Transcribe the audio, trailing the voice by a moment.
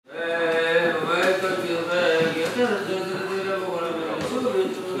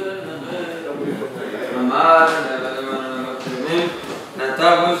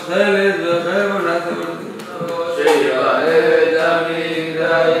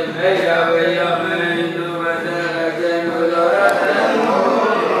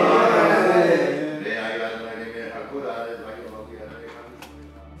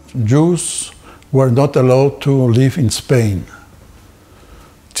Jews were not allowed to live in Spain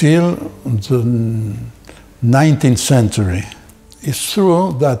till the 19th century. It's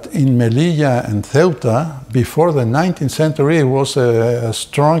true that in Melilla and Ceuta, before the 19th century, it was a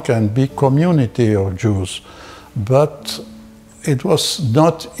strong and big community of Jews, but it was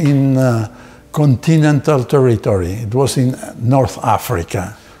not in continental territory, it was in North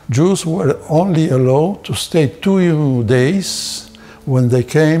Africa. Jews were only allowed to stay 2 days when they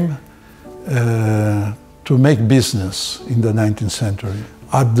came to make business in the 19th century.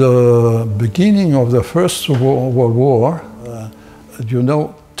 At the beginning of the First World War, you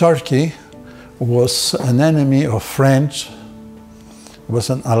know, Turkey was an enemy of France,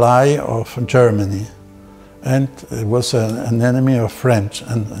 was an ally of Germany, and it was an enemy of France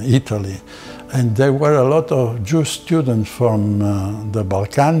and Italy. And there were a lot of Jewish students from the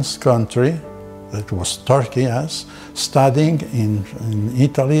Balkans country, that was Turkey, studying in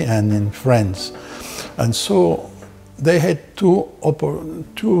Italy and in France. And so they had two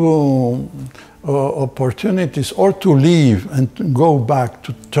opportunities, or to leave and to go back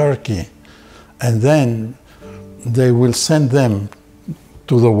to Turkey, and then they will send them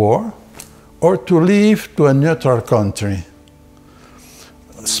to the war, or to leave to a neutral country.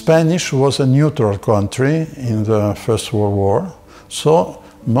 Spanish was a neutral country in the First World War, so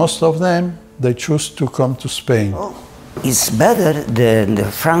most of them, they choose to come to Spain. Oh, it's better than the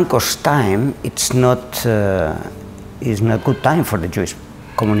Franco's time. It's not good time for the Jewish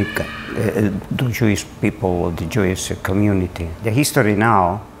community, the Jewish people, the Jewish community. The history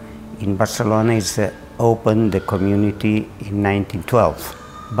now in Barcelona is opened the community in 1912.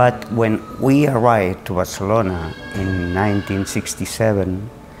 But when we arrived to Barcelona in 1967,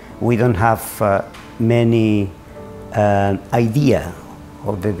 we don't have many idea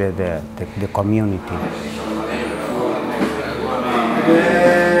of the community.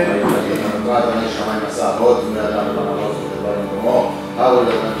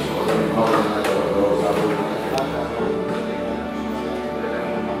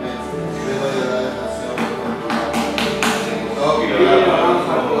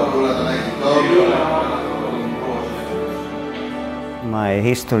 My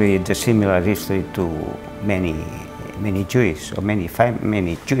history is a similar history to many Jewish or many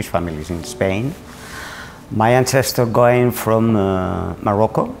Jewish families in Spain. My ancestor going from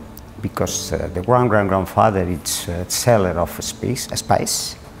Morocco, because the grandfather is a seller of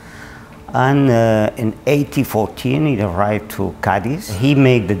spice. And in 1814 he arrived to Cadiz. He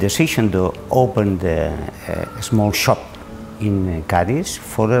made the decision to open a small shop in Cadiz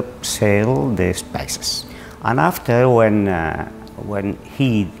for sell the spices. And after, when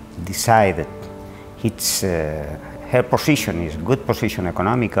he decided her position is a good position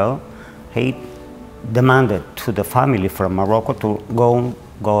economical, he demanded to the family from Morocco to go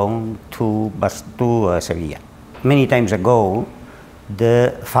to Sevilla. Many times ago,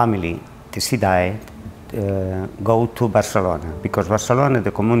 the family decided go to Barcelona, because Barcelona,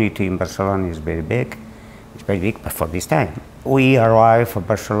 the community in Barcelona is very big. It's very big, but for this time. We arrived at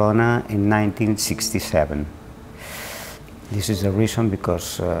Barcelona in 1967. This is the reason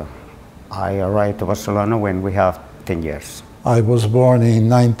because I arrived to Barcelona when we have 10 years. I was born in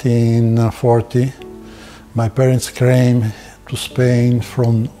 1940. My parents came to Spain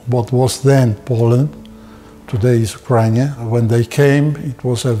from what was then Poland, today is Ukraine. When they came, it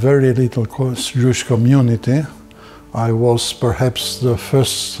was a very little Jewish community. I was perhaps the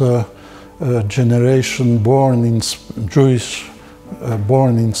first generation born in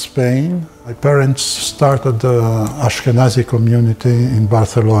born in Spain. My parents started the Ashkenazi community in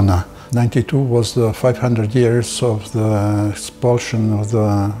Barcelona. 92 was the 500 years of the expulsion of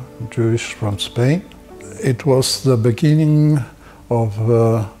the Jewish from Spain. It was the beginning of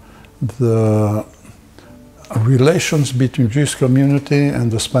the relations between Jewish community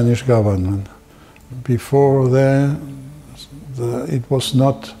and the Spanish government. Before that, it was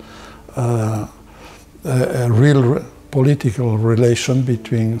not a real political relation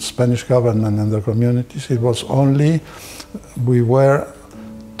between Spanish government and the communities. It was only, we were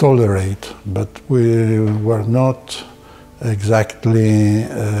tolerate, but we were not exactly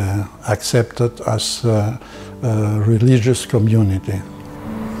accepted as a religious community.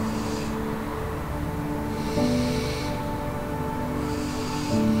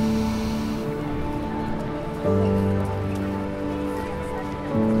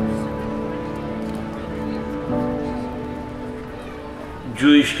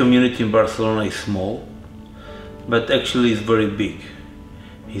 Jewish community in Barcelona is small, but actually it's very big.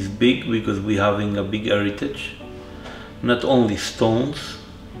 is big because we're having a big heritage, not only stones.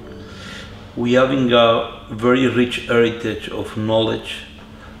 We're having a very rich heritage of knowledge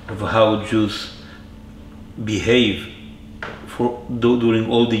of how Jews behave during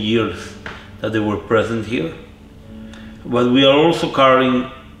all the years that they were present here. But we are also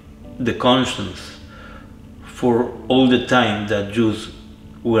carrying the conscience for all the time that Jews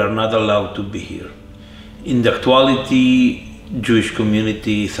were not allowed to be here. In the actuality, Jewish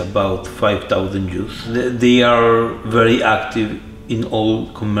community is about 5,000 Jews. They are very active in all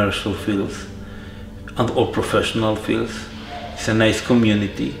commercial fields and all professional fields. It's a nice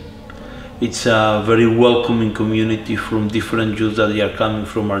community. It's a very welcoming community from different Jews that they are coming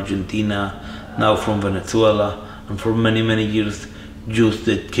from Argentina, now from Venezuela, and for many, many years, Jews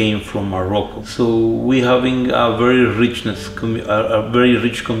that came from Morocco. So we're having a very very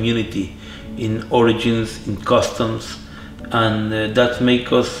rich community in origins, in customs, and that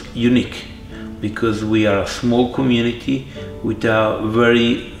makes us unique because we are a small community with a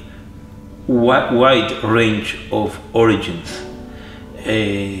very wide range of origins.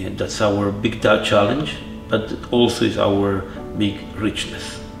 That's our big challenge, but also is our big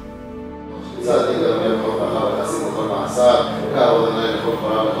richness.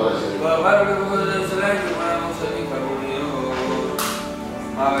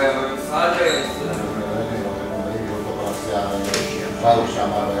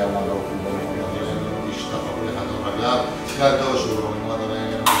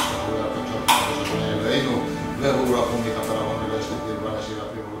 והוא רחום מכפר